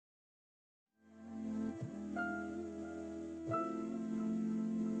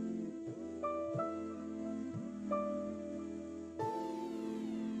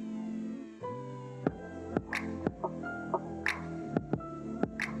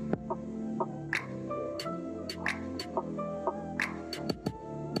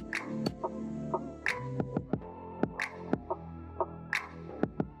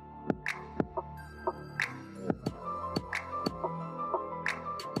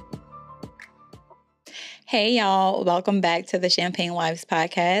Hey, y'all. Welcome back to the Champagne Wives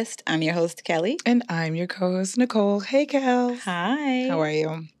podcast. I'm your host, Kelly. And I'm your co-host, Nicole. Hey, Kel. Hi. How are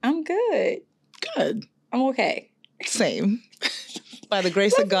you? I'm good. Good. I'm okay. Same. By the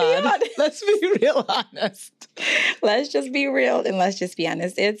grace of God. Let's be real honest. Let's just be real and let's just be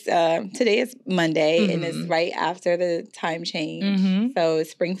honest. It's today is Monday and it's right after the time change. So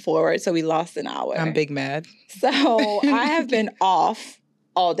it's spring forward. So we lost an hour. I'm big mad. So I have been off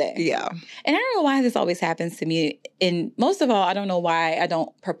all day. Yeah. And I don't know why this always happens to me. And most of all, I don't know why I don't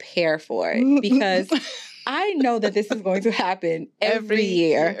prepare for it because I know that this is going to happen every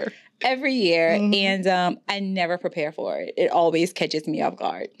year. Every year. And I never prepare for it. It always catches me off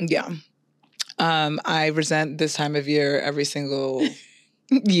guard. Yeah. I resent this time of year every single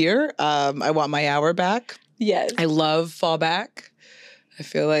year. I want my hour back. Yes. I love fall back. I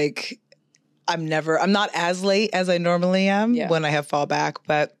feel like I'm not as late as I normally am when I have fall back,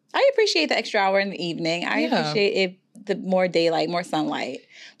 but I appreciate the extra hour in the evening. I appreciate it, the more daylight, more sunlight.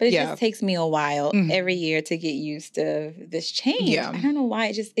 But it just takes me a while every year to get used to this change. Yeah. I don't know why.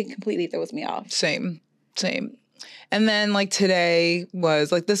 It completely throws me off. Same. And then like today was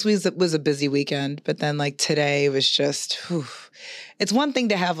like this week was a busy weekend, but then like today was just, it's one thing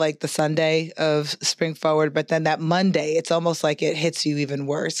to have like the Sunday of spring forward, but then that Monday, it's almost like it hits you even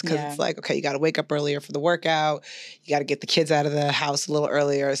worse because it's like, okay, you got to wake up earlier for the workout. You got to get the kids out of the house a little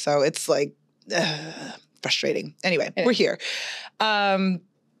earlier. So it's like frustrating. Anyway, we're here.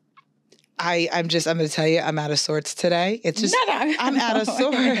 I'm going to tell you, I'm out of sorts today. It's just, I'm out of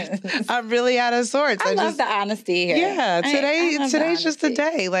sorts. I'm really out of sorts. I love the honesty here. Yeah, today's just a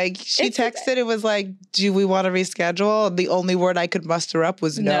day. Like she texted, it was like, do we want to reschedule? The only word I could muster up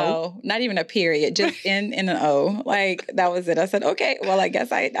was no. No, not even a period, just N and an O. Like that was it. I said, okay, well, I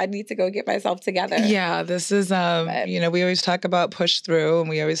guess I need to go get myself together. Yeah, this is, we always talk about push through and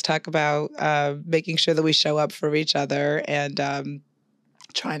we always talk about making sure that we show up for each other and,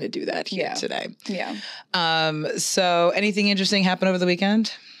 trying to do that here today. Yeah. So anything interesting happened over the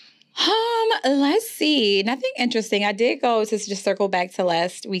weekend? Let's see. Nothing interesting. I did go to just circle back to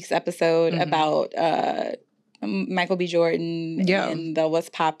last week's episode about Michael B. Jordan and the What's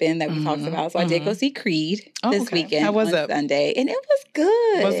Poppin' that we talked about. So I did go see Creed this weekend. How was on Sunday. And it was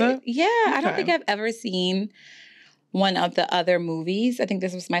good. Was it? Yeah. Okay. I don't think I've ever seen one of the other movies. I think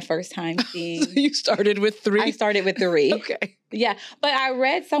this was my first time seeing. So you started with 3? I started with 3. Okay. Yeah. But I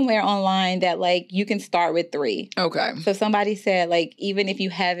read somewhere online that like you can start with 3. Okay. So somebody said like even if you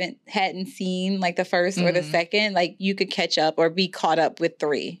hadn't seen like the first or the second, like you could catch up or be caught up with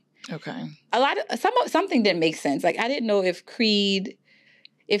 3. Okay. Something didn't make sense. Like I didn't know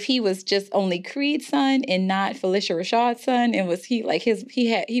if he was just only Creed's son and not Felicia Rashad's son, and was he like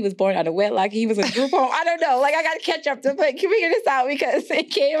he was born out of wedlock, he was a group home. I don't know. Like I got to catch up to figure this out because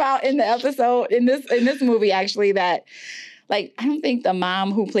it came out in the episode in this movie actually that like I don't think the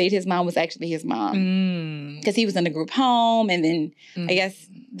mom who played his mom was actually his mom because he was in a group home, and then I guess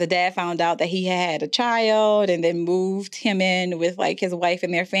the dad found out that he had a child and then moved him in with like his wife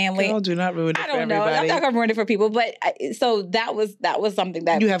and their family. Girl, do not ruin it for everybody. I don't know. I'm not going to ruin it for people. But so that was something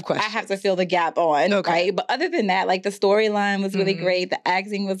that you have questions. I have to fill the gap on. Okay. Right? But other than that, like the storyline was really great. The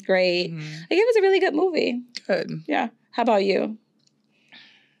acting was great. Like it was a really good movie. Good. Yeah. How about you?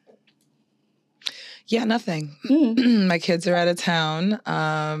 Yeah, nothing. My kids are out of town.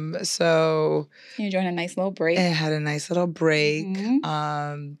 So you enjoying a nice little break? I had a nice little break.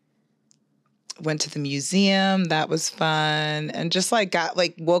 Went to the museum. That was fun. And just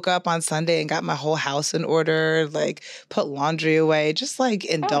woke up on Sunday and got my whole house in order, like put laundry away, just like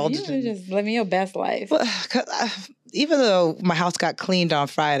indulged. You were just living your best life. Even though my house got cleaned on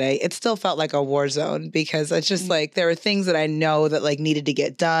Friday, it still felt like a war zone because it's just like there were things that I know that like needed to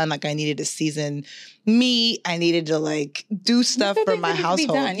get done. Like I needed to season meat. I needed to like do stuff for my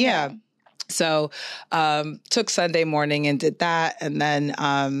household. Done, yeah. So took Sunday morning and did that. And then,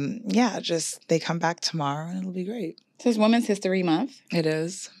 just they come back tomorrow and it'll be great. So it's Women's History Month. It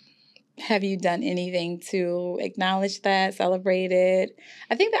is. Have you done anything to acknowledge that, celebrate it?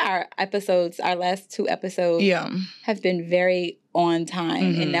 I think that our last 2 episodes have been very on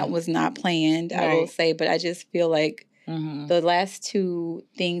time, and that was not planned, I will say. But I just feel like the last 2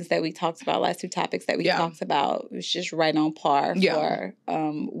 things that we talked about, last 2 topics that we talked about, was just right on par for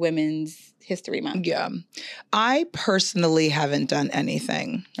Women's History Month. Yeah. I personally haven't done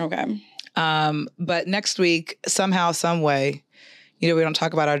anything. Okay. But next week, somehow, some way, we don't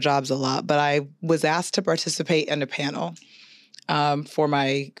talk about our jobs a lot, but I was asked to participate in a panel for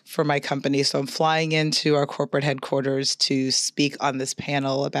my company. So I'm flying into our corporate headquarters to speak on this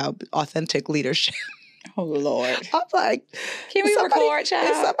panel about authentic leadership. Oh, Lord. I'm like, can we record, child?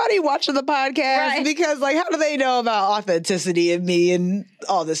 Is somebody watching the podcast? Right. Because, like, how do they know about authenticity and me and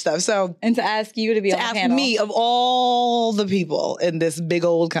all this stuff? So, and to ask you to be on the panel. me of all the people in this big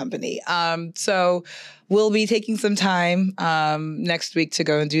old company. So we'll be taking some time next week to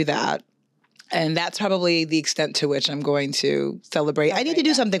go and do that. And that's probably the extent to which I'm going to celebrate. I need to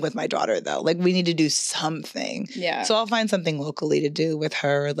do something with my daughter, though. Like, we need to do something. Yeah. So I'll find something locally to do with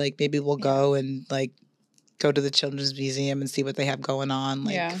her. Like, maybe we'll go and, like, go to the Children's Museum and see what they have going on,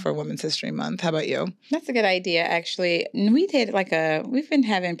 like, for Women's History Month. How about you? That's a good idea, actually. We did, we've been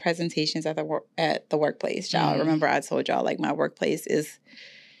having presentations at the workplace, y'all. Remember I told y'all, like, my workplace is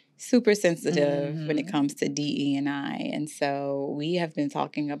super sensitive when it comes to DE&I. And so we have been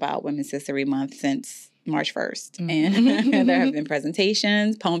talking about Women's History Month since March 1st. And there have been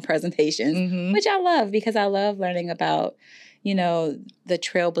presentations, poem presentations, which I love because I love learning about, you know, the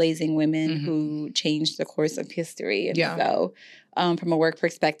trailblazing women who changed the course of history. And so from a work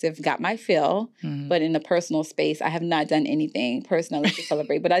perspective, got my fill. But in a personal space, I have not done anything personally to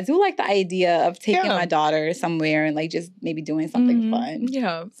celebrate. But I do like the idea of taking my daughter somewhere and, like, just maybe doing something fun.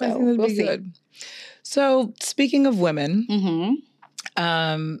 Yeah, so I think that'd be good. So speaking of women,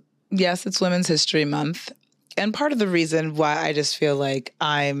 yes, it's Women's History Month. And part of the reason why I just feel like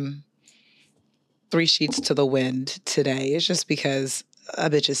I'm 3 sheets to the wind today is just because a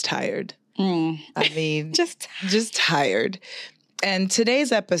bitch is tired. I mean, just tired. And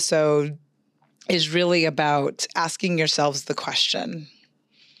today's episode is really about asking yourselves the question,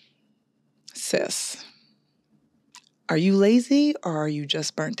 sis, are you lazy or are you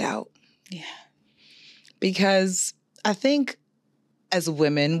just burnt out? Yeah. Because I think as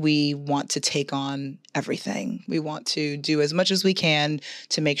women, we want to take on everything. We want to do as much as we can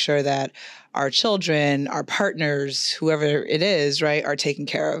to make sure that our children, our partners, whoever it is, right, are taken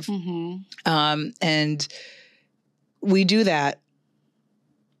care of. And we do that.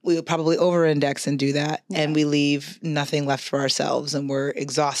 We would probably over-index and do that, and we leave nothing left for ourselves, and we're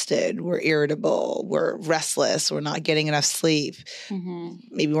exhausted, we're irritable, we're restless, we're not getting enough sleep.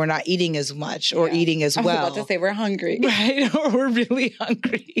 Maybe we're not eating as much or eating as well. I was about to say we're hungry. Right, or we're really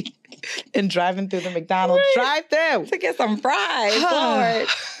hungry and driving through the McDonald's drive-thru to get some fries, Lord.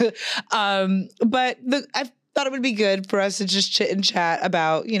 But I thought it would be good for us to just chit and chat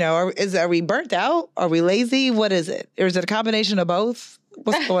about, you know, are we burnt out? Are we lazy? What is it? Or is it a combination of both?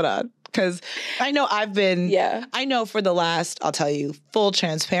 What's going on? Because I know I've been, I know for the last, I'll tell you, full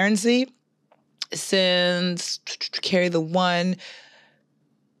transparency, since carry the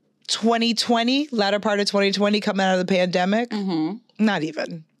 2020, latter part of 2020, coming out of the pandemic, not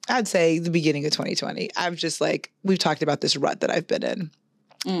even. I'd say the beginning of 2020. I've just we've talked about this rut that I've been in.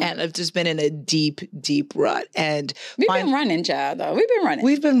 And I've just been in a deep, deep rut. And we've been running, child, though. We've been running.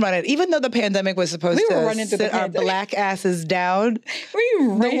 We've been running. Even though the pandemic was supposed to sit our black asses down. We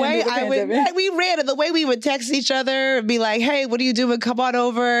ran we ran it. The way we would text each other and be like, hey, what are you doing? Come on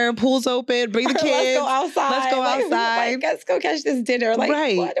over. Pool's open. Bring the kids. Let's go outside. Let's go outside. Let's go catch this dinner.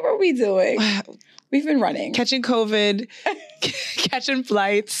 What were we doing? We've been running. Catching COVID. Catching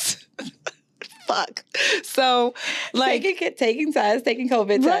flights. Fuck. So, taking tests, taking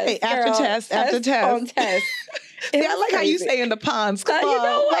COVID tests. After test. On test. See, I like how you say in the ponds. Come on, you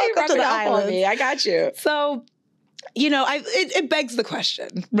know what? Welcome to the island. Me. I got you. So, you know, it begs the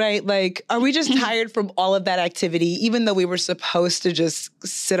question, right? Like, are we just tired from all of that activity, even though we were supposed to just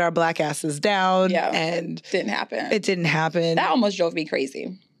sit our black asses down? Yeah. And didn't happen. It didn't happen. That almost drove me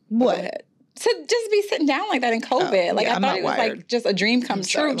crazy. What? To just be sitting down like that in COVID. I thought it was wired. Just a dream come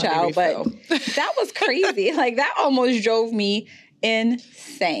true, child. But that was crazy. That almost drove me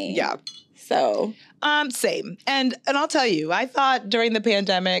insane. Yeah. So. Same. And I'll tell you, I thought during the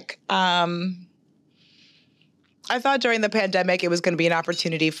pandemic, it was going to be an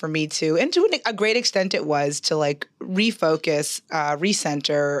opportunity for me to, and to a great extent it was, to refocus,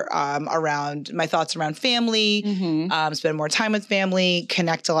 recenter around my thoughts around family, spend more time with family,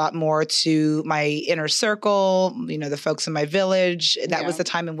 connect a lot more to my inner circle, you know, the folks in my village. That was the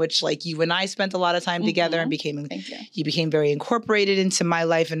time in which you and I spent a lot of time together and you became very incorporated into my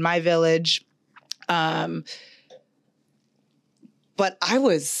life and my village. But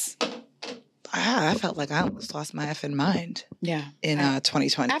I felt like I almost lost my effing mind. Yeah. In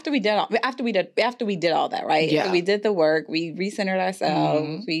 2020. After we did all that, right? Yeah. After we did the work, we recentered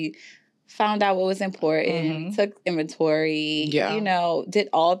ourselves. We found out what was important, took inventory, you know, did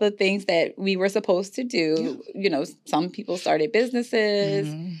all the things that we were supposed to do. You know, some people started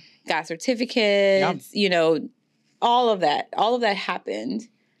businesses, got certificates, you know, all of that happened.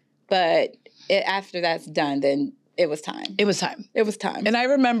 But after that's done, then it was time. It was time. It was time. And I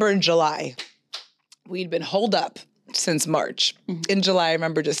remember in July, we'd been holed up since March. In July, I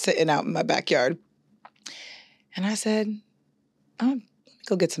remember just sitting out in my backyard. And I said, oh, let me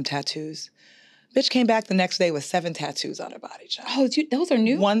go get some tattoos. Bitch came back the next day with 7 tattoos on her body, child. Oh, those are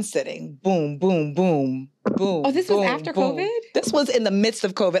new? One sitting. Boom, boom, boom, boom. Oh, this was after COVID? This was in the midst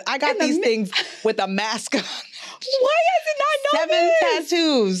of COVID. I got these things with a mask on. Why has it not known 7 this?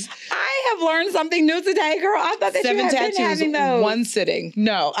 tattoos. I have learned something new today, girl. I thought that 7 you had tattoos, been having those. one sitting.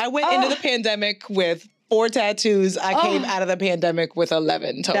 No, I went into the pandemic with 4 tattoos. I came out of the pandemic with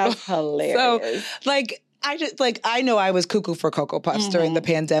 11 total. That's hilarious. So, I know I was cuckoo for Cocoa Puffs during the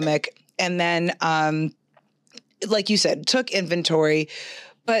pandemic. And then, like you said, took inventory,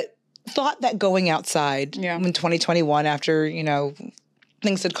 but thought that going outside in 2021 after,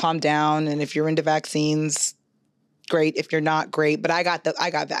 things had calmed down, and if you're into vaccines, great. If you're not, great. But I got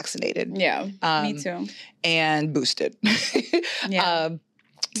vaccinated. Yeah, me too. And boosted.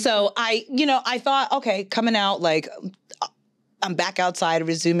 So I thought, okay, coming out, like, I'm back outside,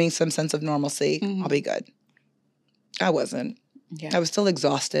 resuming some sense of normalcy. I'll be good. I wasn't. Yeah. I was still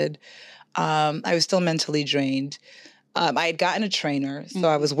exhausted. I was still mentally drained. I had gotten a trainer, so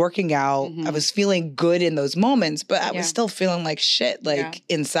I was working out. I was feeling good in those moments, but I was still feeling like shit,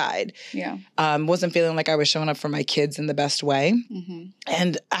 inside. Yeah. Wasn't feeling like I was showing up for my kids in the best way.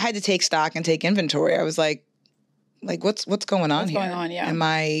 And I had to take stock and take inventory. I was like, what's going on here? What's going on, yeah. Am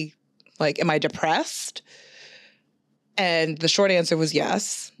I depressed? And the short answer was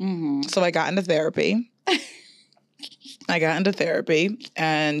yes. So I got into therapy.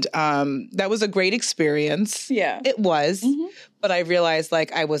 And that was a great experience. Yeah. It was. But I realized,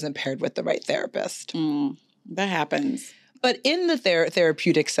 I wasn't paired with the right therapist. That happens. But in the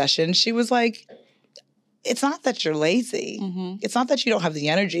therapeutic session, she was like, it's not that you're lazy. It's not that you don't have the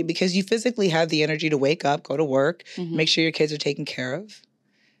energy, because you physically have the energy to wake up, go to work, make sure your kids are taken care of,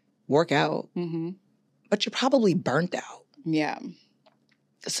 work out. But you're probably burnt out. Yeah.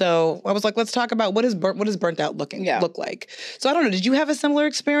 So I was like, let's talk about what does burnt out look like? So I don't know. Did you have a similar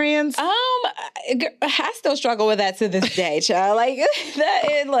experience? I still struggle with that to this day, child.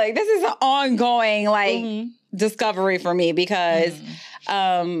 This is an ongoing discovery for me, because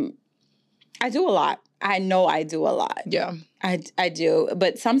I do a lot. I know I do a lot. Yeah. I do.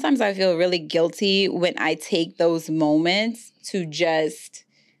 But sometimes I feel really guilty when I take those moments to just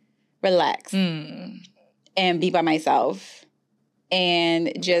relax and be by myself.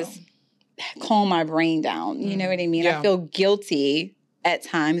 And just calm my brain down. You know what I mean? Yeah. I feel guilty at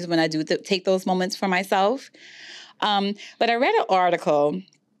times when I do take those moments for myself. But I read an article,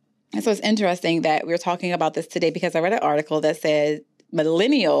 and so it's interesting that we're talking about this today, because I read an article that said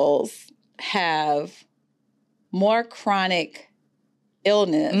millennials have more chronic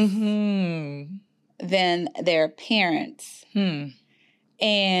illness than their parents.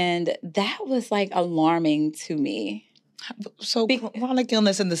 And that was alarming to me. So chronic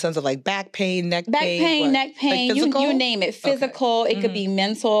illness in the sense of back pain, neck pain. Neck pain, you name it. Physical, it could be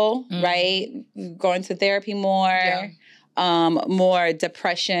mental, right? Going to therapy more, more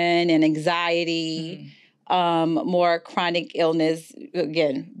depression and anxiety, more chronic illness,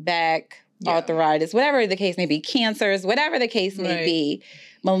 again, back, arthritis, whatever the case may be, cancers, whatever the case may be.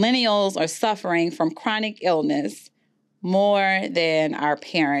 Millennials are suffering from chronic illness more than our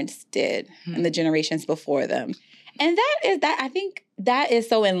parents did and the generations before them. And I think that is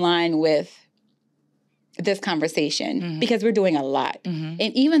so in line with this conversation, because we're doing a lot. And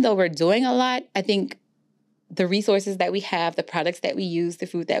even though we're doing a lot, I think the resources that we have, the products that we use, the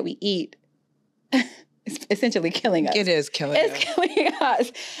food that we eat, is essentially killing us. It is killing us. It's killing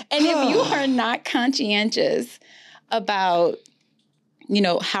us. And if you are not conscientious about,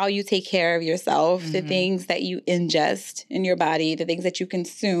 how you take care of yourself, the things that you ingest in your body, the things that you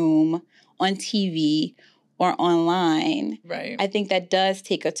consume on TV or online, I think that does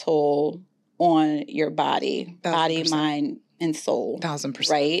take a toll on your body, 1,000%. Mind, and soul.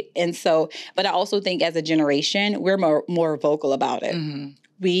 1,000%. Right? And so, but I also think as a generation, we're more vocal about it.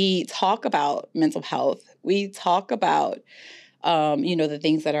 We talk about mental health. We talk about, the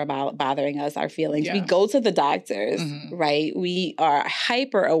things that are bothering us, our feelings. We go to the doctors, right? We are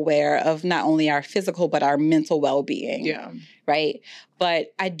hyper aware of not only our physical, but our mental well-being, right?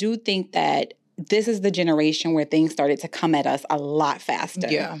 But I do think that this is the generation where things started to come at us a lot faster.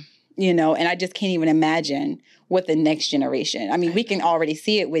 Yeah. And I just can't even imagine what the next generation. I mean, we can already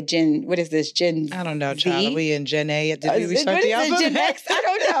see it with what is this, Gen I don't know, child. Are we in Gen A? Did we start the album? Gen X? I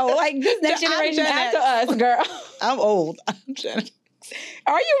don't know. This next generation after us, girl. I'm old. I'm Gen X.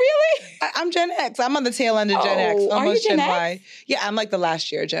 Are you really? I'm Gen X. I'm on the tail end of Gen X. Almost are you Gen Y. X? Yeah, I'm the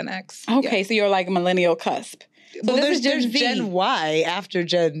last year Gen X. Okay, so you're a millennial cusp. So this is there's Gen Z. Gen Y after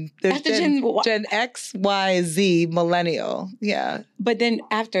Gen. There's After Gen Y. Gen X, Y, Z, millennial. Yeah. But then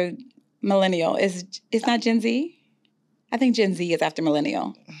after millennial, it's not Gen Z? I think Gen Z is after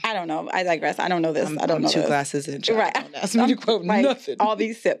millennial. I don't know. I digress. I don't know this. I don't know 2 this. glasses in. Child. Right. Don't ask me to quote nothing. All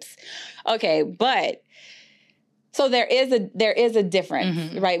these sips. Okay, but so there is a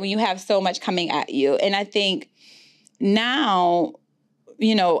difference, right? When you have so much coming at you. And I think now,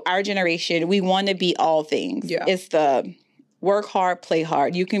 our generation, we want to be all things. Yeah. It's the work hard, play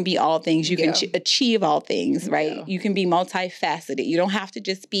hard. You can be all things. You can achieve all things, right? Yeah. You can be multifaceted. You don't have to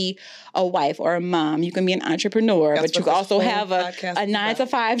just be a wife or a mom. You can be an entrepreneur, but you can also have a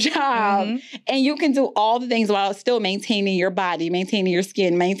 9-to-5 job. And you can do all the things while still maintaining your body, maintaining your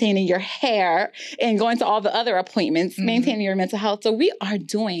skin, maintaining your hair, and going to all the other appointments, maintaining your mental health. So we are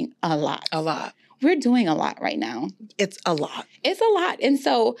doing a lot. A lot. We're doing a lot right now. It's a lot. It's a lot. And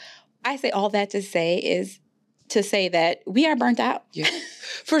so I say all that to say that we are burnt out. Yeah,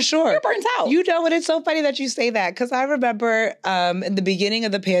 for sure. We're burnt out. You know, and it's so funny that you say that because I remember in the beginning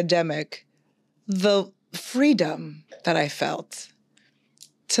of the pandemic, the freedom that I felt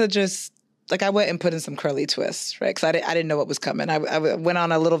to just, like I went and put in some curly twists, right? Because I didn't know what was coming. I went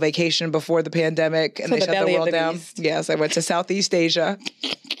on a little vacation before the pandemic and they shut the world down. Yes, I went to Southeast Asia.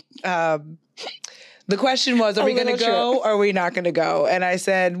 The question was, are we going to go or are we not going to go? And I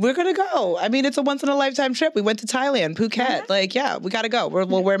said, we're going to go. I mean, it's a once-in-a-lifetime trip. We went to Thailand, Phuket. Like, yeah, we got to go.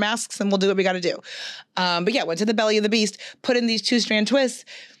 We'll wear masks and we'll do what we got to do. But yeah, went to the belly of the beast, put in these 2-strand twists,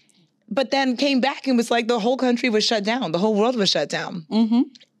 but then came back and was like the whole country was shut down. The whole world was shut down.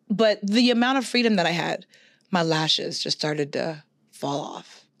 But the amount of freedom that I had, my lashes just started to fall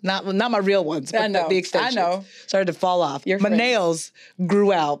off. Not my real ones, but the extensions started to fall off. My nails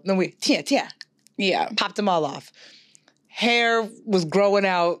grew out. And popped them all off. Hair was growing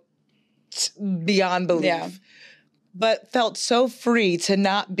out beyond belief. Yeah. But felt so free to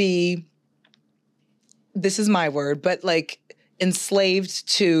not be, this is my word, but like enslaved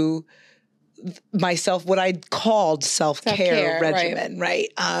to myself, what I called self-care regimen, right?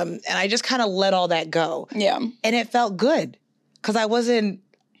 And I just kind of let all that go. Yeah. And it felt good because I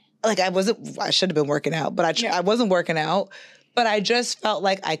should have been working out, but I wasn't working out. But I just felt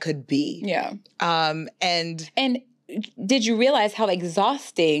like I could be. Yeah. And did you realize how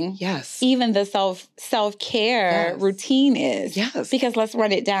exhausting even the self-care routine is? Yes. Because let's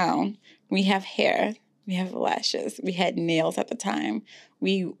run it down. We have hair. We have lashes. We had nails at the time.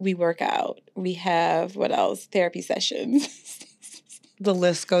 We work out. We have, what else? Therapy sessions. The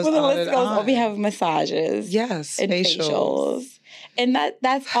list goes on. We have massages. Yes. And facials. And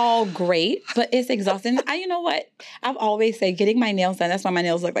that's all great, but it's exhausting. You know what? I've always said getting my nails done, that's why my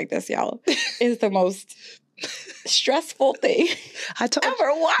nails look like this, y'all, is the most stressful thing ever.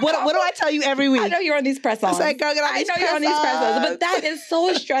 What do I tell you every week? I know you're on these press-ons. You're on these press-ons. But that is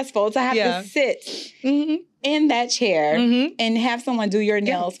so stressful to have to sit in that chair and have someone do your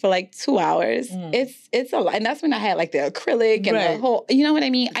nails for like 2 hours. It's a lot. And that's when I had like the acrylic and the whole, you know what I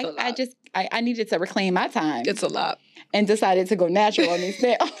mean? I needed to reclaim my time. It's a lot. And decided to go natural on these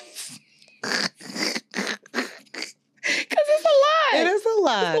nails. Because it's a lot. It is a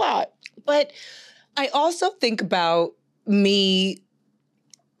lot. It's a lot. But I also think about me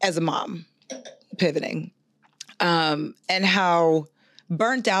as a mom pivoting and how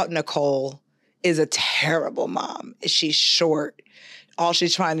burnt out Nicole is a terrible mom. She's short. All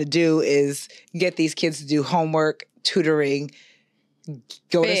she's trying to do is get these kids to do homework, tutoring,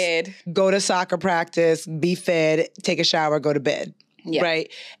 go to soccer practice, be fed, take a shower, go to bed. Yeah.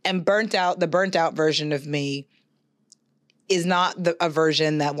 Right? And the burnt out version of me is not a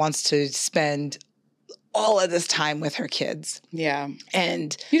version that wants to spend all of this time with her kids. Yeah.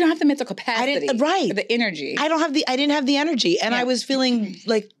 And you don't have the mental capacity. The energy. I didn't have the energy. And I was feeling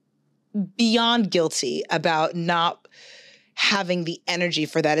like beyond guilty about not having the energy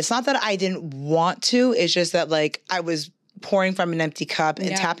for that. It's not that I didn't want to. It's just that like I was pouring from an empty cup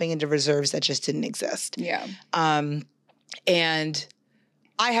and tapping into reserves that just didn't exist. Yeah. And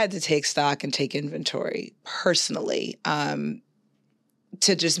I had to take stock and take inventory personally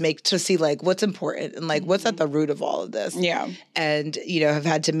to see like what's important and like what's at the root of all of this. Yeah. And, have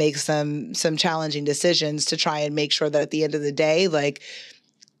had to make some challenging decisions to try and make sure that at the end of the day, like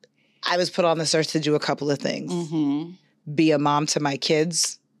I was put on this earth to do a couple of things. Be a mom to my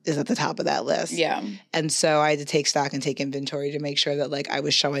kids is at the top of that list. Yeah. And so I had to take stock and take inventory to make sure that like I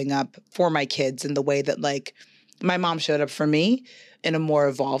was showing up for my kids in the way that like my mom showed up for me in a more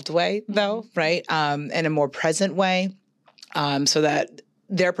evolved way though, right? In a more present way. So that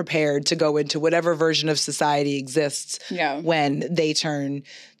they're prepared to go into whatever version of society exists when they turn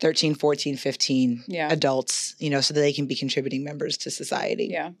 13, 14, 15 adults, so that they can be contributing members to society.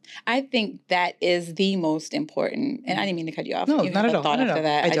 Yeah. I think that is the most important. And I didn't mean to cut you off. No, you not at all. Thought after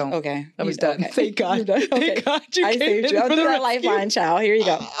that. I don't. Okay. I was done. Okay. Thank God. Okay. Thank God you I came saved in you. for the a lifeline, child. Here you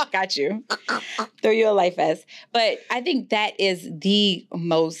go. Got you. Throw you a life vest. But I think that is the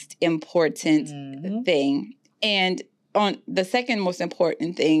most important thing. And on the second most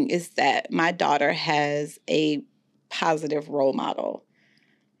important thing is that my daughter has a positive role model.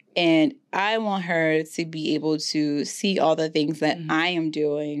 And I want her to be able to see all the things that I am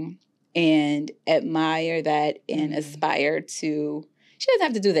doing and admire that and aspire to. She doesn't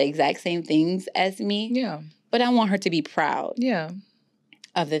have to do the exact same things as me. Yeah. But I want her to be proud. Yeah.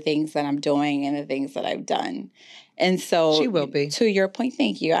 Of the things that I'm doing and the things that I've done. And so she will be. To your point,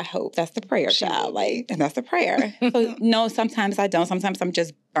 thank you. I hope that's the prayer, child. And that's the prayer. So, no, sometimes I don't. Sometimes I'm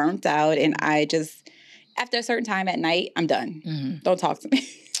just burnt out and I just, after a certain time at night, I'm done. Don't talk to me.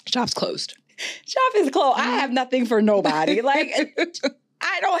 Shop's closed. Shop is closed. I have nothing for nobody.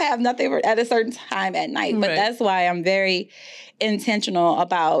 I don't have nothing at a certain time at night. But that's why I'm very intentional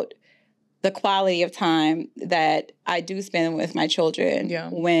about the quality of time that I do spend with my children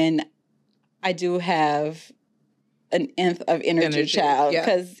when I do have an nth of energy child.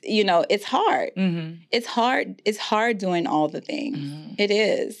 Because, it's hard. It's hard. It's hard doing all the things. It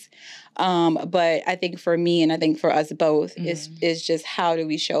is. But I think for me and I think for us both is just how do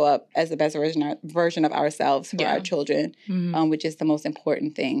we show up as the best version of ourselves for our children, which is the most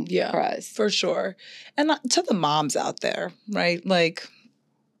important thing for us. For sure. And to the moms out there, right?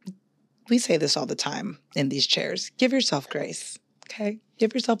 We say this all the time in these chairs. Give yourself grace, okay?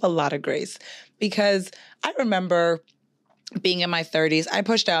 Give yourself a lot of grace. Because I remember being in my 30s, I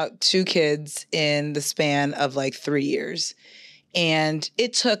pushed out 2 kids in the span of 3 years. And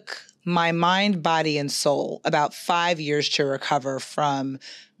it took my mind, body, and soul about 5 years to recover from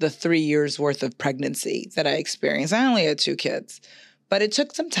the 3 years worth of pregnancy that I experienced. I only had 2 kids, but it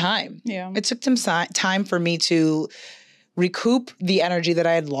took some time. Yeah. It took some time for me to recoup the energy that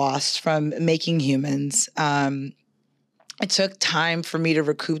I had lost from making humans. It took time for me to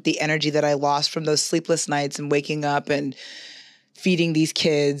recoup the energy that I lost from those sleepless nights and waking up and feeding these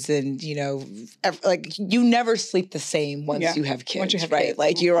kids. And, you never sleep the same once you have kids, right?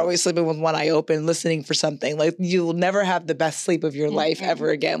 Kids. You're always sleeping with one eye open, listening for something. You'll never have the best sleep of your life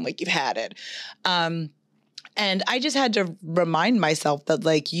ever again, you've had it. And I just had to remind myself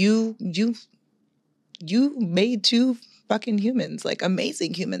that, you made 2 fucking humans,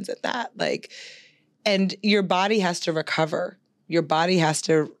 amazing humans at that. And your body has to recover. Your body has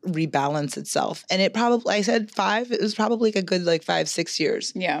to rebalance itself. And it was probably a good 5, 6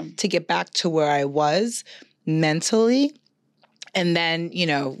 years to get back to where I was mentally. And then,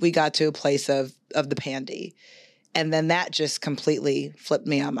 we got to a place of the pandy. And then that just completely flipped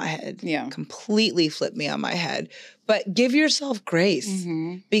me on my head. Yeah. Completely flipped me on my head. But give yourself grace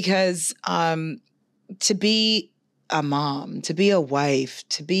because to be a mom, to be a wife,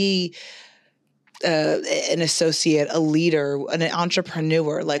 to be an associate, a leader, an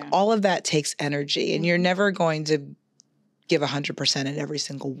entrepreneur, all of that takes energy. And you're never going to give 100% in every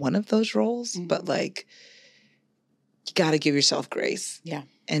single one of those roles. But you got to give yourself grace. Yeah.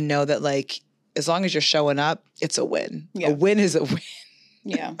 And know that as long as you're showing up, it's a win. Yeah. A win is a win.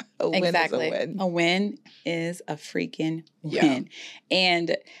 Yeah, exactly. A win is a freaking win.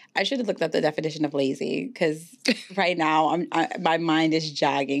 And I should have looked up the definition of lazy because right now my mind is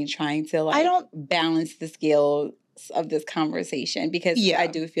jogging, trying to I don't balance the scales of this conversation because I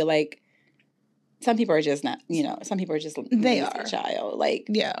do feel like some people are just not, some people are just they are child.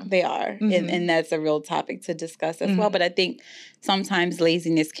 They are. And that's a real topic to discuss as well. But I think sometimes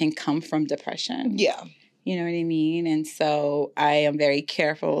laziness can come from depression. Yeah. You know what I mean? And so I am very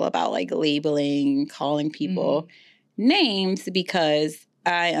careful about labeling, calling people names because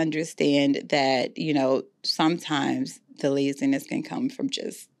I understand that, sometimes the laziness can come from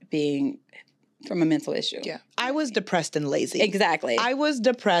just being from a mental issue. Yeah. I was depressed and lazy. Exactly. I was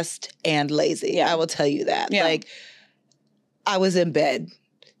depressed and lazy. Yeah. I will tell you that. Yeah. I was in bed.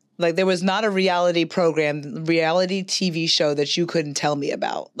 There was not a reality TV show that you couldn't tell me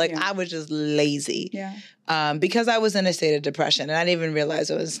about. I was just lazy. Yeah. Because I was in a state of depression. And I didn't even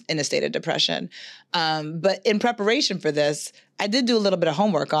realize I was in a state of depression. But in preparation for this, I did do a little bit of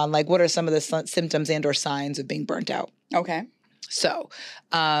homework on what are some of the symptoms and or signs of being burnt out. Okay. So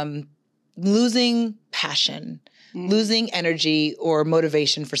losing passion, losing energy or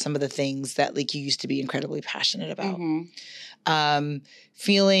motivation for some of the things that you used to be incredibly passionate about.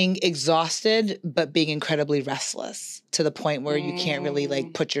 feeling exhausted, but being incredibly restless to the point where you can't really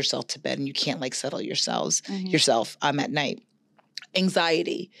like put yourself to bed and you can't like settle yourself at night.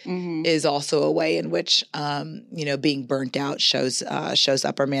 Anxiety is also a way in which, being burnt out shows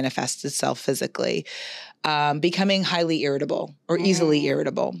up or manifests itself physically. Becoming highly irritable or easily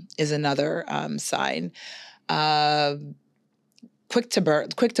irritable is another sign. Quick to boil,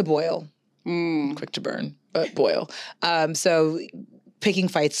 quick to burn, but boil. So picking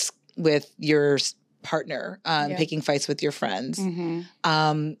fights with your partner, picking fights with your friends,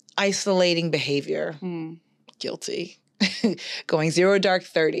 isolating behavior, guilty. Going 0 dark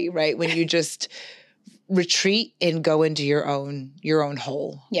 30, right? When you just retreat and go into your own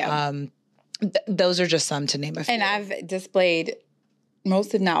hole. Yeah. Those are just some to name a few. And I've displayed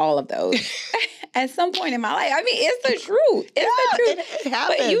most, if not all of those at some point in my life. I mean, it's the truth. It's the truth. It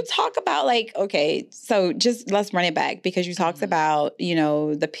happens. But you talk about like, okay, so just let's run it back because you talked about,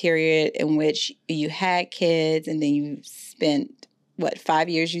 the period in which you had kids and then you spent 5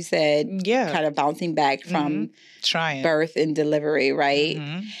 years, you said? Yeah. Kind of bouncing back from birth and delivery, right?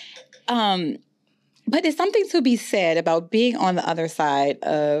 But there's something to be said about being on the other side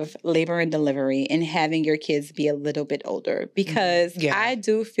of labor and delivery and having your kids be a little bit older because I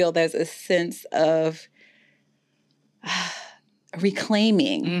do feel there's a sense of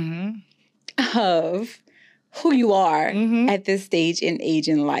reclaiming of who you are at this stage and age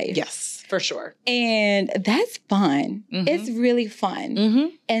in life. Yes. For sure. And that's fun. It's really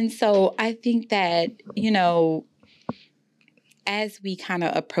fun. And so I think that, as we kind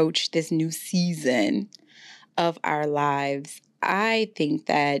of approach this new season of our lives, I think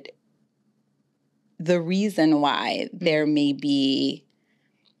that the reason why there may be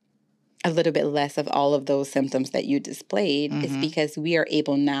a little bit less of all of those symptoms that you displayed is because we are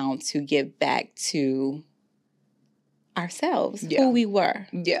able now to give back to ourselves, who we were.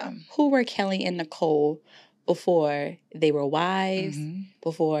 Yeah. Who were Kelly and Nicole before they were wives,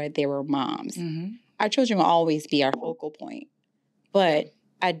 before they were moms. Our children will always be our focal point. But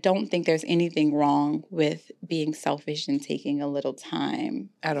I don't think there's anything wrong with being selfish and taking a little time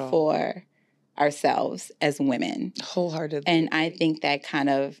at all for ourselves as women. Wholeheartedly. And I think that kind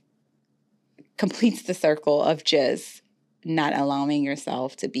of completes the circle of just not allowing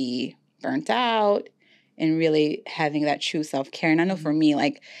yourself to be burnt out and really having that true self-care. And I know for me,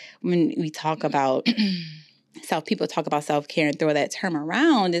 like when we talk about people talk about self-care and throw that term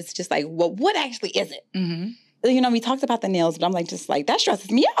around, it's just like, well, what actually is it? We talked about the nails, but I'm like, just like, that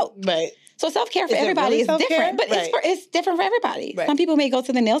stresses me out. Right. So self-care for everybody is different, but it's different for everybody. Right. Some people may go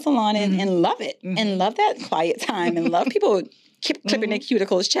to the nail salon and love it and love that quiet time and love people clipping their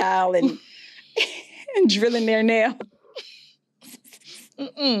cuticles, child, and drilling their nail.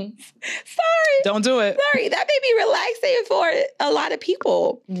 Sorry. Don't do it. Sorry. That may be relaxing for a lot of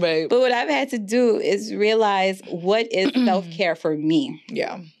people. Right. But what I've had to do is realize what is self-care for me.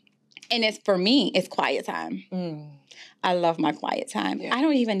 Yeah. And for me, it's quiet time. I love my quiet time. Yeah. I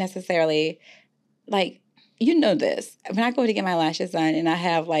don't even necessarily, this. When I go to get my lashes done and I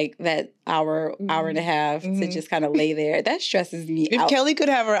have that hour and a half to just kind of lay there, that stresses me out. If Kelly could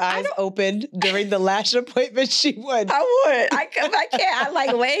have her eyes open during the lash appointment, she would. I would. I can't.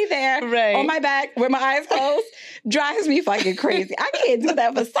 I lay there on my back with my eyes closed. Drives me fucking crazy. I can't do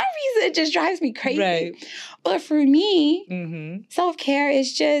that. For some reason, it just drives me crazy. Right. But for me, self-care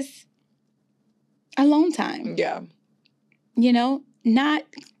is just alone time. Yeah. Not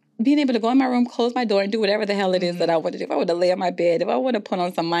being able to go in my room, close my door, and do whatever the hell it is that I want to do. If I want to lay on my bed, if I want to put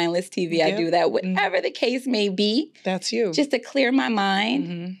on some mindless TV, I do that. Whatever the case may be. That's you. Just to clear my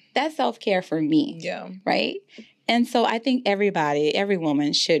mind. That's self-care for me. Yeah. Right? And so I think every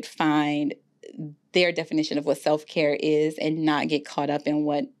woman should find their definition of what self-care is and not get caught up in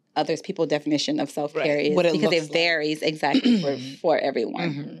what others people's definition of self-care is, because it varies exactly for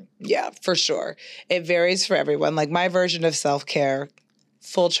everyone. Yeah, for sure. It varies for everyone. Like my version of self-care,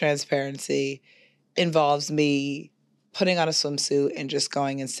 full transparency, involves me putting on a swimsuit and just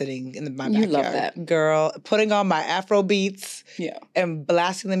going and sitting in my backyard. You love that. Girl, putting on my Afro beats and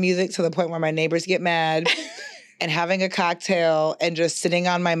blasting the music to the point where my neighbors get mad and having a cocktail and just sitting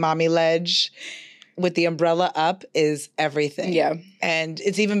on my mommy ledge with the umbrella up is everything. Yeah. And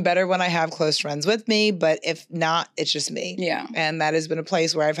it's even better when I have close friends with me, but if not, it's just me. Yeah. And that has been a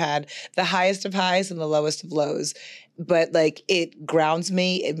place where I've had the highest of highs and the lowest of lows. But it grounds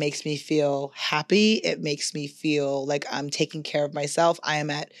me. It makes me feel happy. It makes me feel like I'm taking care of myself. I am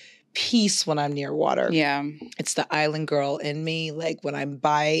at peace when I'm near water. Yeah. It's the island girl in me. When I'm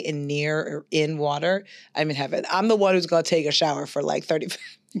by and near or in water, I'm in heaven. I'm the one who's going to take a shower for 30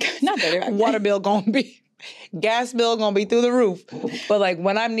 Not 35. Water bill gonna be gas bill gonna be through the roof. But like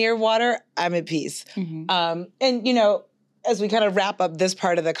when I'm near water, I'm at peace. Mm-hmm. And you know, as we kind of wrap up this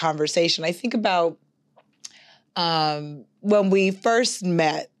part of the conversation, I think about when we first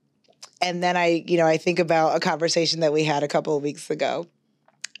met, and then I think about a conversation that we had a couple of weeks ago.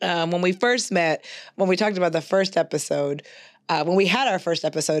 When we first met, when we talked about the first episode, when we had our first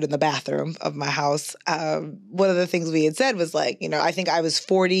episode in the bathroom of my house, one of the things we had said was like, I think I was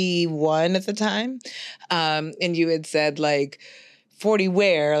 41 at the time. And you had said like, 40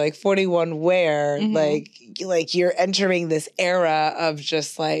 where? Like 41 where? Mm-hmm. Like you're entering this era of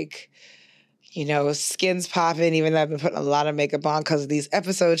just like, skin's popping, even though I've been putting a lot of makeup on because of these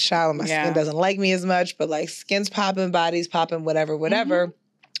episodes, child. My skin doesn't like me as much, but like skin's popping, body's popping, whatever. Mm-hmm.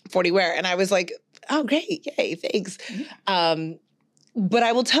 40 wear. And I was like, oh, great. Yay. Thanks. Yeah. But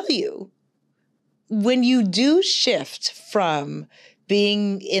I will tell you, when you do shift from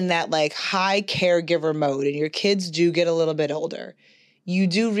being in that like high caregiver mode and your kids do get a little bit older, you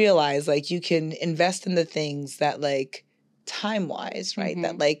do realize like you can invest in the things that like time-wise, right? Mm-hmm.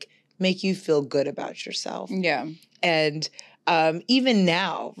 That like make you feel good about yourself. Yeah. And even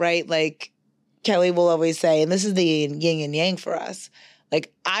now, right? Like Kelly will always say, and this is the yin and yang for us,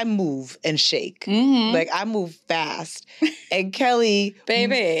 like I move and shake. Mm-hmm. Like I move fast. And Kelly...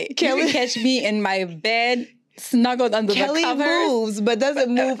 Baby, you can catch me in my bed, snuggled under the covers. Kelly moves, but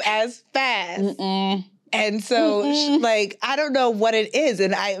doesn't move as fast. Mm-mm. And so, like, I don't know what it is.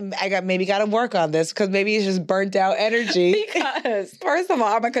 And I got to work on this because maybe it's just burnt out energy. Because, first of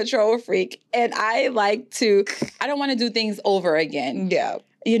all, I'm a control freak. And I don't want to do things over again. Yeah.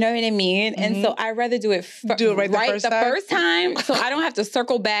 You know what I mean? Mm-hmm. And so I'd rather do it right the first time so I don't have to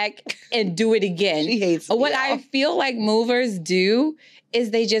circle back and do it again. She hates me. What I feel like movers do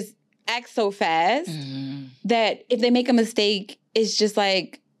is they just act so fast that if they make a mistake, it's just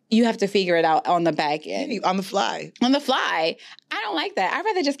like, you have to figure it out on the back end. On the fly. On the fly. I don't like that. I'd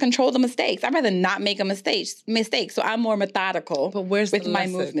rather just control the mistakes. I'd rather not make a mistake. So I'm more methodical with my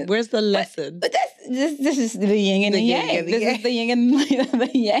movement. Where's the lesson? But this is the yin and the yang. This is the yin and the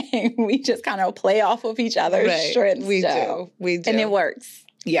yang. We just kind of play off of each other's strengths. We do. And it works.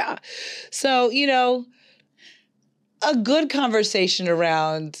 Yeah. So, a good conversation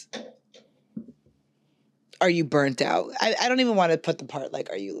around... Are you burnt out? I don't even want to put the part like,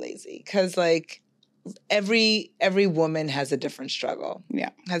 are you lazy? Because like every woman has a different struggle.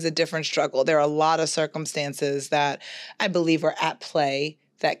 Yeah. Has a different struggle. There are a lot of circumstances that I believe are at play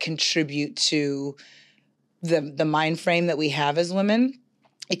that contribute to the mind frame that we have as women.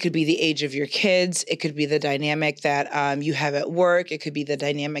 It could be the age of your kids. It could be the dynamic that you have at work. It could be the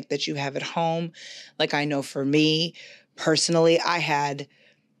dynamic that you have at home. Like I know for me personally, I had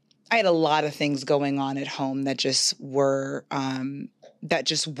a lot of things going on at home that just weren't right,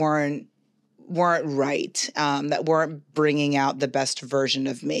 that weren't bringing out the best version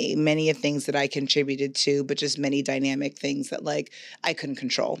of me. Many of things that I contributed to, but just many dynamic things that like I couldn't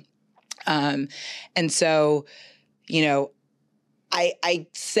control. And so, I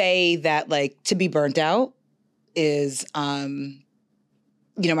say that like to be burnt out is,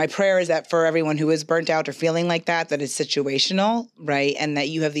 my prayer is that for everyone who is burnt out or feeling like that it's situational, right? And that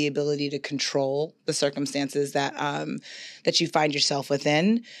you have the ability to control the circumstances that you find yourself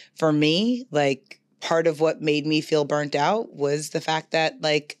within. For me, like part of what made me feel burnt out was the fact that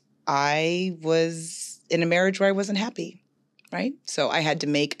like I was in a marriage where I wasn't happy, right? So I had to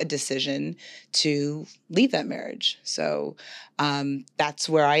make a decision to leave that marriage. So that's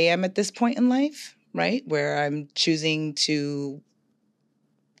where I am at this point in life, right? Where I'm choosing to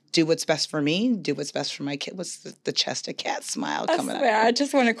do what's best for me, do what's best for my kid. What's the Chester cat smile coming out? I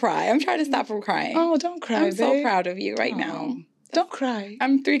just want to cry. I'm trying to stop from crying. Oh, don't cry, I'm so proud of you right now. Don't cry.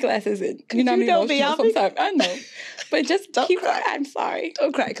 I'm 3 glasses in. You know emotional sometimes. I know. But just keep crying. I'm sorry.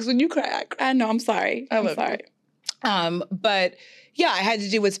 Don't cry, because when you cry, I cry. I know. I'm sorry. I'm sorry. But yeah, I had to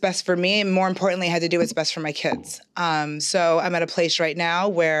do what's best for me. And more importantly, I had to do what's best for my kids. So I'm at a place right now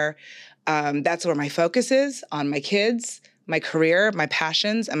where that's where my focus is, on my kids, my career, my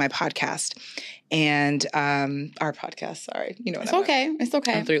passions, and my podcast. And our podcast, sorry. You know what I mean. Okay. It's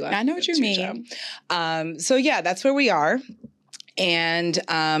okay. I know what you mean. So yeah, that's where we are. And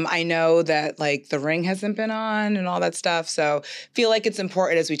I know that like the ring hasn't been on and all that stuff. So feel like it's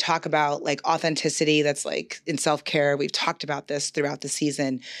important as we talk about like authenticity that's like in self-care. We've talked about this throughout the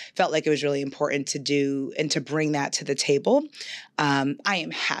season. Felt like it was really important to do and to bring that to the table. I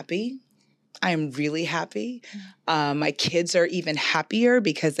am happy. I am really happy. My kids are even happier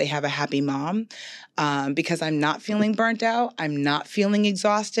because they have a happy mom, because I'm not feeling burnt out. I'm not feeling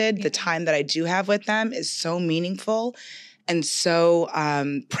exhausted. The time that I do have with them is so meaningful. and so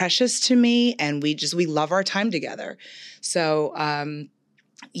precious to me. And we love our time together. So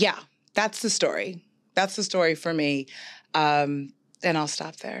yeah, that's the story. That's the story for me. And I'll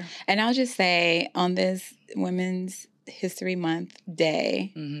stop there. And I'll just say on this Women's History Month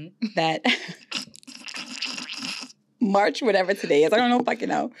day that March, whatever today is. I don't know if I can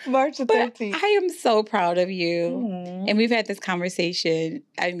know. March the 13th. I am so proud of you. And we've had this conversation,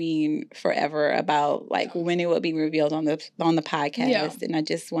 forever about like when it will be revealed on the podcast. Yeah. And I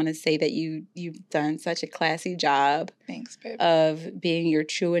just want to say that you've done such a classy job. Thanks, babe. Of being your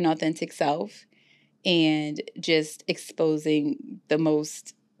true and authentic self and just exposing the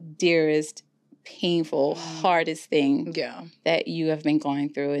most dearest, painful, hardest thing that you have been going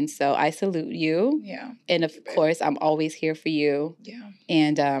through. And so I salute you. Yeah. And of course, I'm always here for you. Yeah.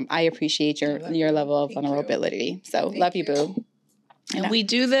 And I appreciate your level of vulnerability. So love you, boo. And we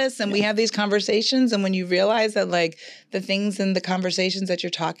do this and we have these conversations. And when you realize that like the things in the conversations that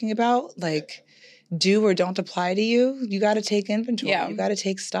you're talking about, like do or don't apply to you, you got to take inventory. Yeah. You got to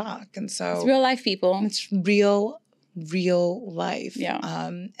take stock. And so it's real life, people. It's real life. Yeah.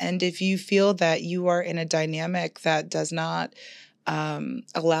 And if you feel that you are in a dynamic that does not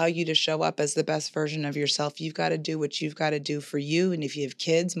allow you to show up as the best version of yourself, you've got to do what you've got to do for you. And if you have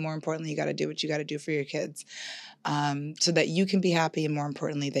kids, more importantly, you got to do what you got to do for your kids, so that you can be happy. And more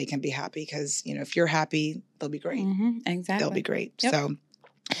importantly, they can be happy because, if you're happy, they'll be great. Exactly. They'll be great. Yep. So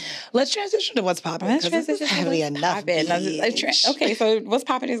let's transition to what's popping. Let's transition to heavily enough. Okay, so what's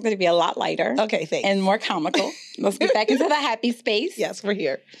popping is going to be a lot lighter. Okay, thanks. And more comical. Let's get back into the happy space. Yes, we're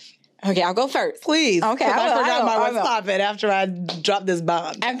here. Okay, I'll go first. Please. Okay, I forgot my what's popping after I dropped this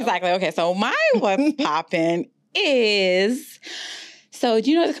bomb. Exactly. Okay, so my what's popping is... So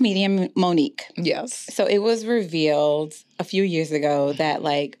do you know the comedian Monique? Yes. So it was revealed a few years ago that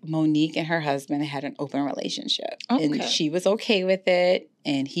like Monique and her husband had an open relationship. Okay. And she was okay with it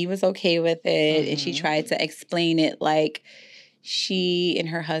and he was okay with it. And she tried to explain it like she and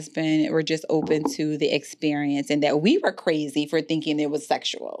her husband were just open to the experience and that we were crazy for thinking it was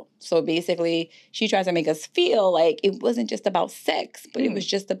sexual. So basically she tried to make us feel like it wasn't just about sex, but it was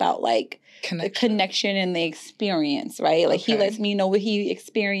just about like the connection and the experience, right? Like he lets me know what he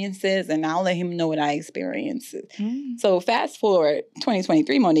experiences and I'll let him know what I experience. So fast forward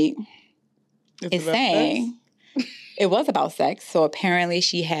 2023, Monique is saying it was about sex. So apparently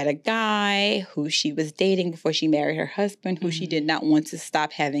she had a guy who she was dating before she married her husband, who she did not want to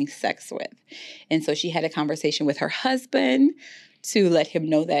stop having sex with. And so she had a conversation with her husband to let him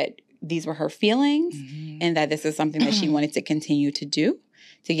know that these were her feelings and that this is something that she wanted to continue to do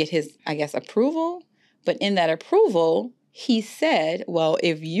to get his, I guess, approval. But in that approval, he said, well,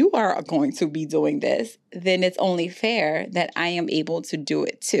 if you are going to be doing this, then it's only fair that I am able to do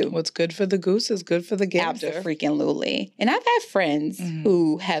it too. What's good for the goose is good for the gander. Absolutely. And I've had friends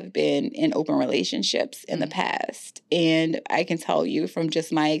who have been in open relationships in the past. And I can tell you from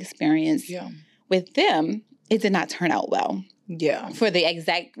just my experience with them, it did not turn out well. Yeah. For the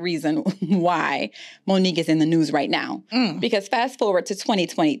exact reason why Monique is in the news right now. Because fast forward to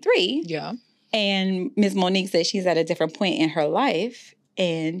 2023. Yeah. And Ms. Monique says she's at a different point in her life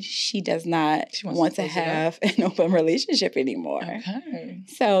and she does not want to have an open relationship anymore. Okay.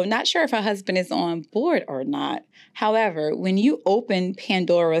 So not sure if her husband is on board or not. However, when you open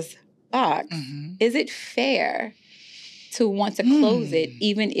Pandora's box, is it fair to want to close it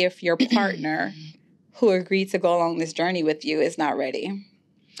even if your partner who agreed to go along this journey with you is not ready?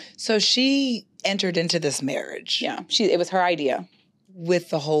 So she entered into this marriage. Yeah. It was her idea. With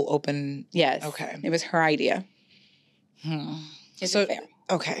the whole open... Yes. Okay. It was her idea. Is it fair?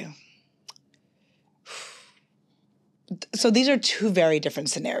 Okay. So these are two very different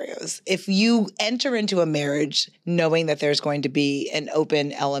scenarios. If you enter into a marriage knowing that there's going to be an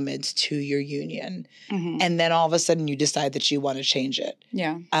open element to your union, and then all of a sudden you decide that you want to change it.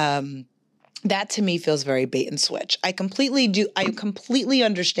 Yeah. That to me feels very bait and switch. I completely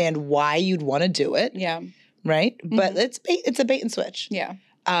understand why you'd want to do it. Yeah. Right? But it's a bait and switch. Yeah.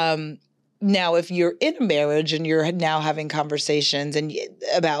 Now, if you're in a marriage and you're now having conversations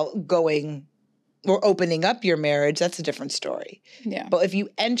about going or opening up your marriage, that's a different story. Yeah. But if you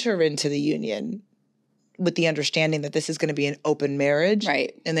enter into the union with the understanding that this is going to be an open marriage,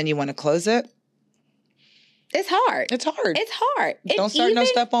 right, and then you want to close it, it's hard. It's hard. It's hard. Don't start no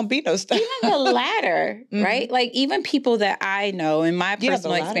stuff, won't be no stuff. Even the latter, right? Like even people that I know in my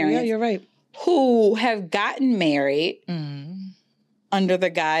personal experience. Yeah, you're right. Who have gotten married under the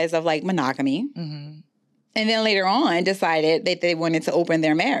guise of like monogamy and then later on decided that they wanted to open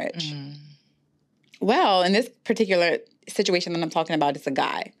their marriage. Well, in this particular situation that I'm talking about, it's a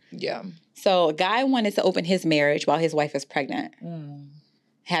guy. Yeah. So a guy wanted to open his marriage while his wife was pregnant,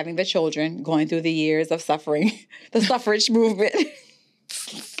 having the children, going through the years of suffering, the suffrage movement.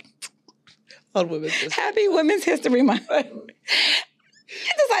 Happy Women's History Month.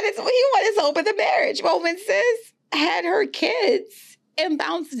 He decided he wanted to open the marriage. Well, when sis had her kids and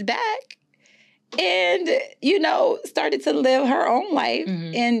bounced back and, started to live her own life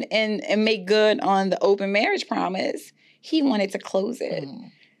and make good on the open marriage promise, he wanted to close it.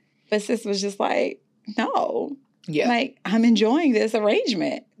 But sis was just like, no. Yeah. Like, I'm enjoying this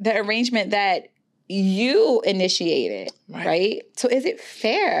arrangement. The arrangement that you initiated, right? So is it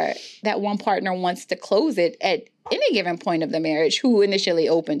fair that one partner wants to close it at any given point of the marriage? Who initially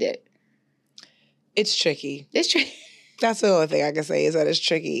opened it? It's tricky. It's tricky. That's the only thing I can say is that it's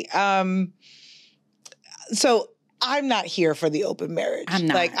tricky. So I'm not here for the open marriage. I'm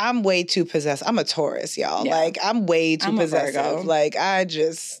not. Like, I'm way too possessive. I'm a Taurus, y'all. Yeah. Like, I'm way too possessive. Like, I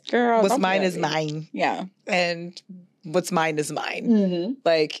just, girl, what's mine is mine. Yeah. And what's mine is mine.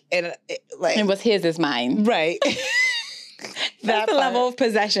 Like, and what's his is mine. Right. That's the level of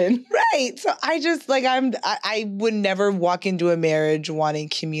possession. Right. So I just, like, I would never walk into a marriage wanting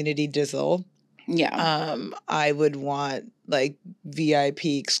community dizzle. Yeah. I would want, like, VIP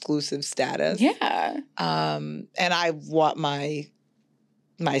exclusive status. Yeah. And I want my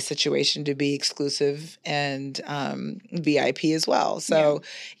situation to be exclusive and VIP as well. So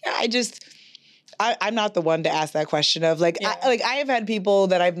I'm not the one to ask that question of, like, I have had people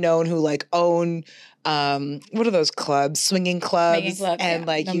that I've known who, like, own what are those clubs? Swinging clubs. And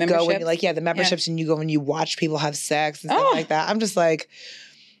like the you go and you like, the memberships and you go and you watch people have sex and stuff like that. I'm just like,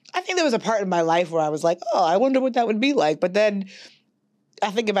 I think there was a part in my life where I was like, oh, I wonder what that would be like. But then I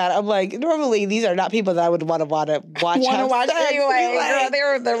think about it, I'm like, normally these are not people that I would want to watch. Want to watch anyway. Like, girl, they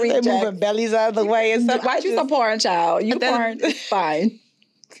were the rejects. They're moving bellies out of the way and stuff. Why you so porn, child? You porn is fine.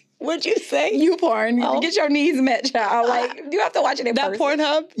 What'd you say? You porn. Oh. Get your needs met, child. Like, you have to watch it in person. That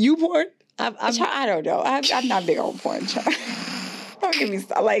Pornhub? You porn? I don't know. I'm not big on porn, child. Don't give me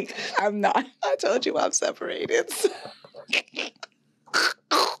stuff. Like, I'm not. I told you I'm separated.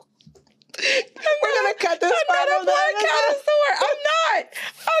 We're going to cut this part I'm not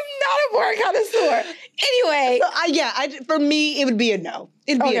a porn connoisseur. Anyway. So, for me, it would be a no.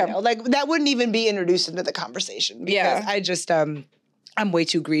 It'd be a no. Like, that wouldn't even be introduced into the conversation. Because I just, I'm way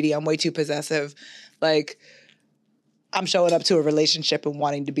too greedy. I'm way too possessive. Like, I'm showing up to a relationship and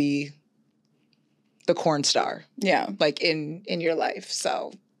wanting to be the corn star. Yeah. Like, in your life.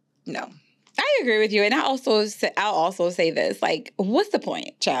 So, no. I agree with you. And I'll also say this. Like, what's the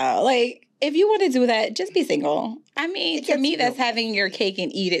point, child? Like, if you want to do that, just be single. I mean, to me, that's having your cake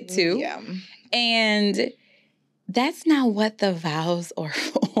and eat it too. Yeah. And that's not what the vows are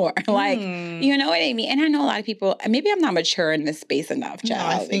for. Like, you know what I mean? And I know a lot of people, maybe I'm not mature in this space enough,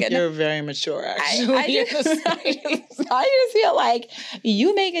 child. No, I think you're very mature, actually. I just feel like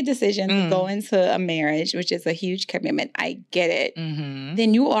you make a decision to go into a marriage, which is a huge commitment. I get it.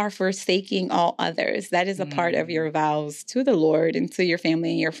 Then you are forsaking all others. That is a part of your vows to the Lord and to your family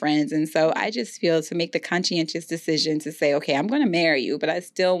and your friends. And so I just feel to make the conscientious decision to say, okay, I'm going to marry you, but I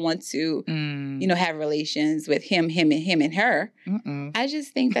still want to, have relations with him and her. I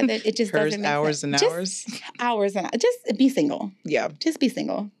just think that it just doesn't make hours sense. And hours. Hours and hours. Just be single. Yeah. Just be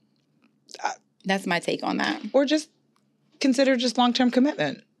single. That's my take on that. Or just consider just long-term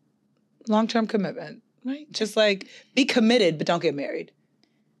commitment. Long-term commitment, right? Just like be committed, but don't get married.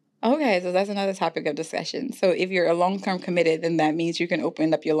 Okay, so that's another topic of discussion. So if you're a long-term committed, then that means you can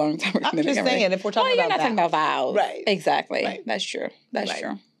open up your long-term commitment. I'm just saying, if we're talking about you're not talking about vows. Right. Exactly. Right. That's true. That's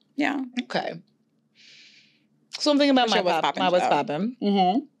true. Yeah. Okay. Something about my what's poppin'.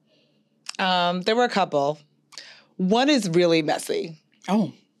 There were a couple. One is really messy.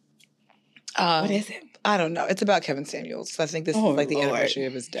 Oh. What is it? I don't know. It's about Kevin Samuels. I think this is like the anniversary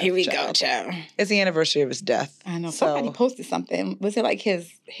of his death. Here we go, child. It's the anniversary of his death. I know. Somebody posted something. Was it like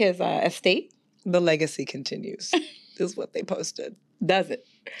his estate? The legacy continues. Is what they posted. Does it?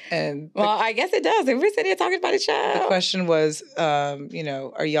 And I guess it does. If we're sitting here talking about a child. The question was,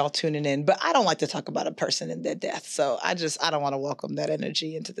 are y'all tuning in? But I don't like to talk about a person and their death. So I don't want to welcome that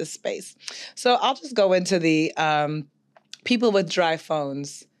energy into this space. So I'll just go into the people with dry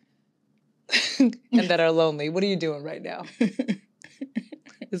phones and that are lonely. What are you doing right now?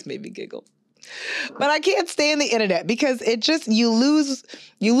 This made me giggle. But I can't stay on the internet because it just, you lose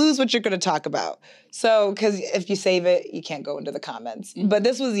what you're going to talk about. So, because if you save it, you can't go into the comments. But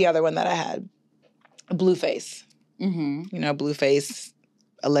this was the other one that I had. Blueface. Blueface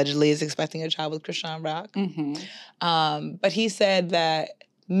allegedly is expecting a child with Krishan Rock. But he said that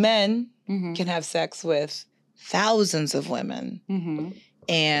men can have sex with thousands of women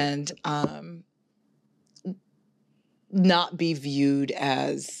and not be viewed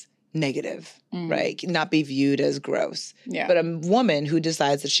as negative, right? Not be viewed as gross. Yeah. But a woman who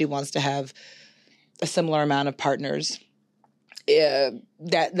decides that she wants to have a similar amount of partners,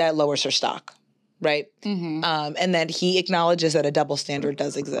 that lowers her stock, right? And then he acknowledges that a double standard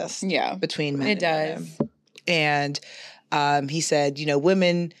does exist between men and women. And he said,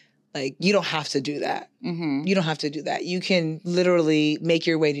 women, like, you don't have to do that. You don't have to do that. You can literally make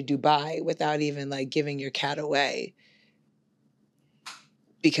your way to Dubai without even, like, giving your cat away,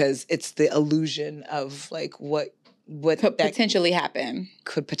 because it's the illusion of, like, what could potentially happen.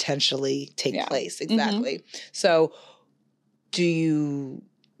 Could potentially take place. Exactly. So do you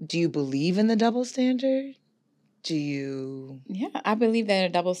believe in the double standard? Do you? Yeah, I believe that a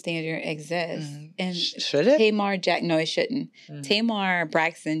double standard exists. And should it? No, it shouldn't. Tamar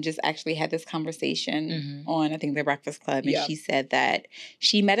Braxton just actually had this conversation on, I think, the Breakfast Club, and she said that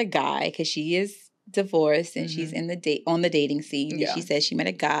she met a guy, because she is divorced and she's in on the dating scene. And she said she met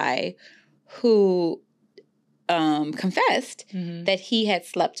a guy who confessed that he had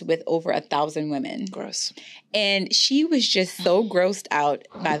slept with over 1,000 women. Gross. And she was just so grossed out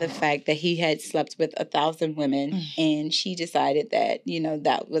by the fact that he had slept with 1,000 women. And she decided that,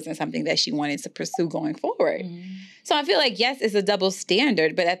 that wasn't something that she wanted to pursue going forward. So I feel like, yes, it's a double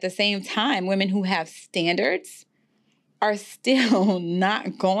standard, but at the same time, women who have standards are still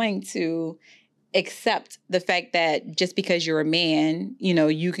not going to accept the fact that just because you're a man,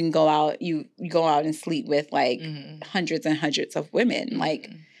 you can go out and sleep with, like, hundreds and hundreds of women. Like,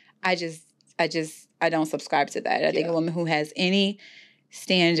 I don't subscribe to that. I think a woman who has any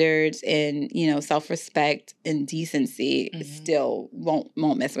standards and, self-respect and decency still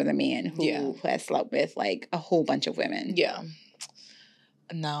won't mess with a man who has slept with, like, a whole bunch of women. Yeah.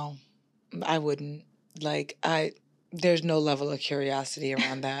 No, I wouldn't. Like, there's no level of curiosity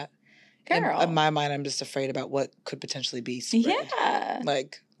around that. Girl. In my mind, I'm just afraid about what could potentially be spread. Yeah.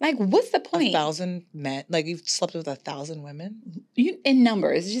 Like, what's the point? 1,000 men? Like, you've slept with 1,000 women? In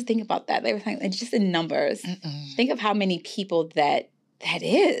numbers. Just think about that. They were saying, just in numbers. Think of how many people that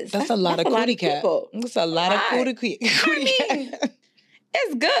is. That's a lot of cootie cat. That's a lot of cootie cat.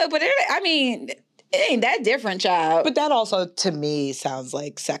 It's good, but it ain't that different, child. But that also, to me, sounds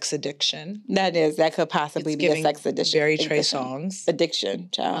like sex addiction. That could possibly be a sex addiction. Very Trey Songz. Addiction,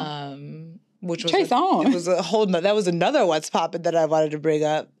 child. Which was Trey Songz. It was that was another What's Poppin' that I wanted to bring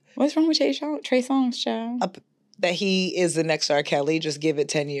up. What's wrong with Trey Songz, child? That he is the next R. Kelly. Just give it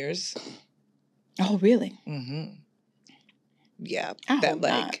 10 years. Oh, really? Yeah. I hope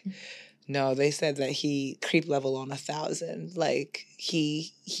not. No, they said that he creep level on 1,000. Like,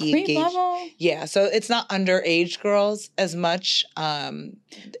 he creep engaged. Level? Yeah, so it's not underage girls as much.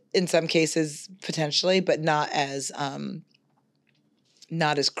 In some cases, potentially, but not as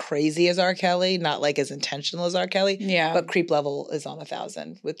crazy as R. Kelly, not like as intentional as R. Kelly. Yeah. But creep level is on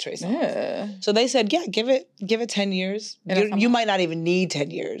 1,000 with Trey Songz. Yeah. So they said, yeah, give it 10 years. You might not even need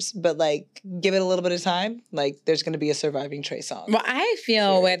 10 years, but, like, give it a little bit of time. Like, there's going to be a surviving Trey Songz. Well, I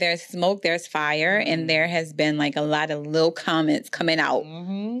feel where there's smoke, there's fire, and there has been, like, a lot of little comments coming out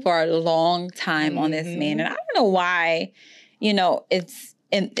for a long time on this man, and I don't know why. It's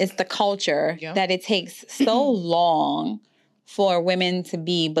the culture that it takes so long for women to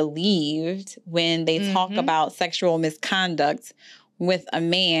be believed when they talk about sexual misconduct with a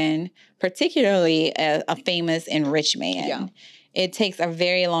man, particularly a famous and rich man. Yeah. It takes a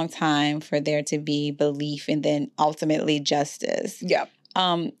very long time for there to be belief and then ultimately justice. Yeah.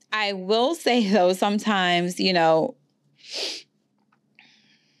 I will say, though, sometimes, not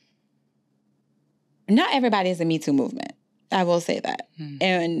everybody is a Me Too movement. I will say that.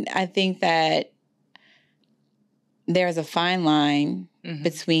 And I think that there's a fine line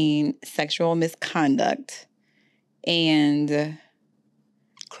between sexual misconduct and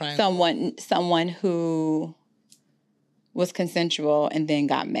someone who was consensual and then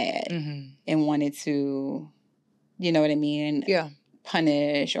got mad and wanted to, you know what I mean? Yeah.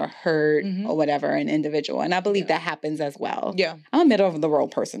 Punish or hurt or whatever an individual. And I believe that happens as well. Yeah. I'm a middle of the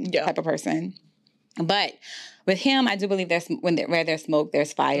road type of person. But with him, I do believe where there's smoke,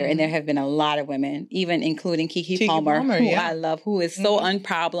 there's fire. And there have been a lot of women, even including Keke Palmer, who I love, who is so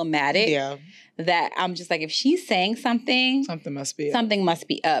unproblematic. Yeah. That I'm just like, if she's saying something must be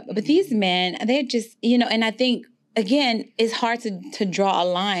up. But these men, they're just, and I think, again, it's hard to draw a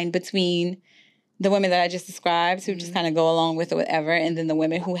line between the women that I just described who just kind of go along with it, whatever, and then the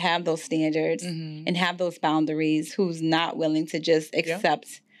women who have those standards and have those boundaries, who's not willing to just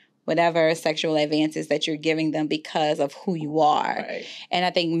accept whatever sexual advances that you're giving them because of who you are. Right. And I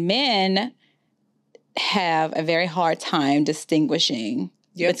think men have a very hard time distinguishing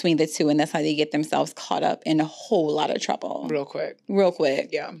between the two. And that's how they get themselves caught up in a whole lot of trouble. Real quick.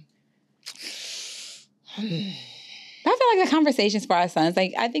 Yeah. I feel like the conversations for our sons,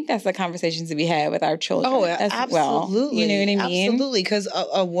 like, I think that's the conversations to be had with our children as absolutely. well. You know what I mean? Absolutely. Because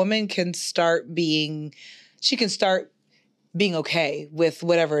a woman can start being okay with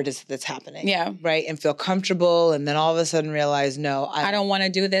whatever it is that's happening. Yeah. Right? And feel comfortable. And then all of a sudden realize, no, I don't want to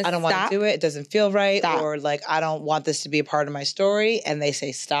do this. I don't want to do it. It doesn't feel right. Stop. Or like, I don't want this to be a part of my story. And they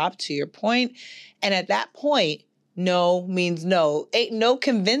say, stop, to your point. And at that point, no means no. Ain't no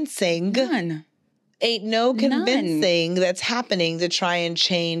convincing. None. Ain't no convincing that's happening to try and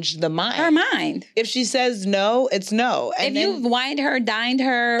change the mind. Her mind. If she says no, it's no. And if you've wined her, dined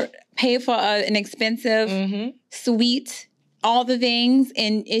her, paid for an expensive suite, all the things,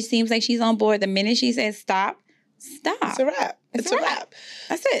 and it seems like she's on board, the minute she says stop. It's a wrap. It's a wrap.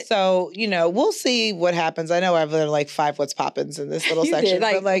 That's it. So, we'll see what happens. I know I've learned like 5 what's poppins in this little section.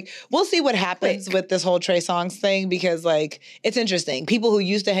 But we'll see what happens with this whole Trey Songz thing, because it's interesting. People who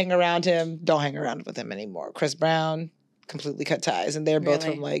used to hang around him don't hang around with him anymore. Chris Brown completely cut ties, and they're both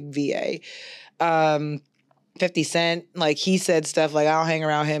from VA. 50 Cent, he said stuff like, I don't hang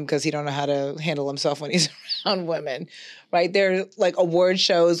around him because he don't know how to handle himself when he's around women. Right? There are award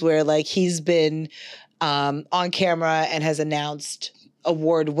shows where he's been on camera and has announced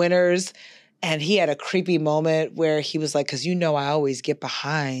award winners. And he had a creepy moment where he was like, because I always get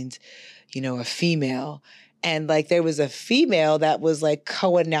behind, a female. And there was a female that was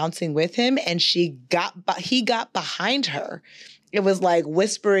co-announcing with him, and he got behind her. It was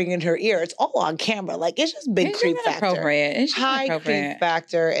whispering in her ear. It's all on camera. It's just big creep factor. It's high creep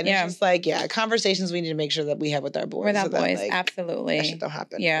factor. And it's just conversations we need to make sure that we have with our boys. With our boys, absolutely. That shit don't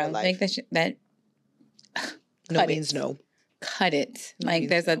happen. Yeah, that no means no. Cut it.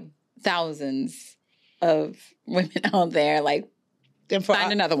 There's thousands of women out there.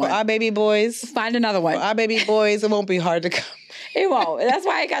 Find another one. For our baby boys. Find another one. For our baby boys, it won't be hard to come. It won't. That's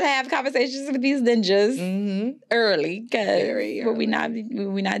why I gotta have conversations with these ninjas early. Because what we're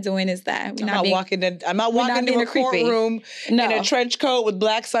not doing is that I'm not walking into a courtroom in a trench coat with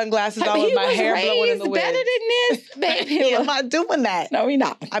black sunglasses on with my hair blowing in the wind. Better than this, baby. I'm not doing that. No, we're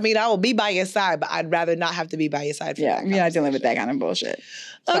not. I will be by your side, but I'd rather not have to be by your side for that. We're not dealing with that kind of bullshit.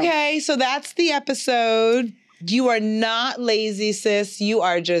 Okay, so that's the episode. You are not lazy, sis. You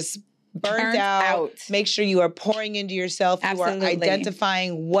are just burnt out. Make sure you are pouring into yourself. Absolutely. You are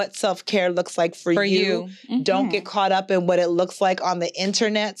identifying what self-care looks like for you. Don't get caught up in what it looks like on the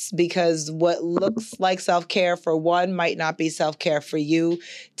internets, because what looks like self-care for one might not be self-care for you.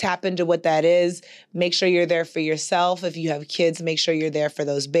 Tap into what that is. Make sure you're there for yourself. If you have kids, make sure you're there for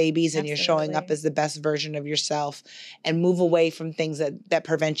those babies and you're showing up as the best version of yourself, and move away from things that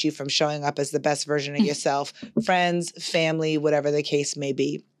prevent you from showing up as the best version of yourself. Friends, family, whatever the case may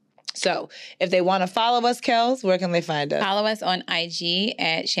be. So if they want to follow us, Kels, where can they find us? Follow us on IG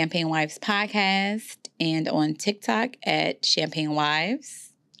at Champagne Wives Podcast, and on TikTok at Champagne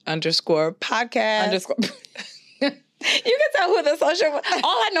Wives _podcast. You can tell who the social. All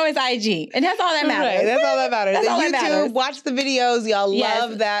I know is IG, and that's all that matters. Right, that's all that matters. That's all YouTube, that matters. Watch the videos, y'all.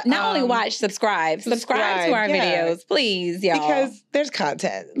 Love that. Not only watch, subscribe to our videos, please, y'all. Because there's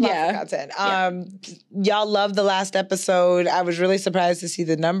content. Lots of content. Y'all love the last episode. I was really surprised to see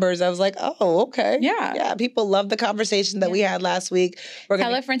the numbers. I was like, oh, okay. Yeah. People love the conversation that we had last week.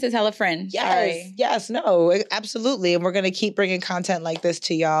 Tell a friend to tell a friend. Yes, no, absolutely. And we're going to keep bringing content like this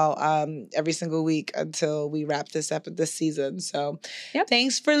to y'all every single week until we wrap this up this season. So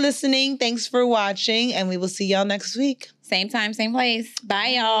thanks for listening. Thanks for watching. And we will see y'all next week. Same time, same place.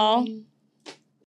 Bye, y'all.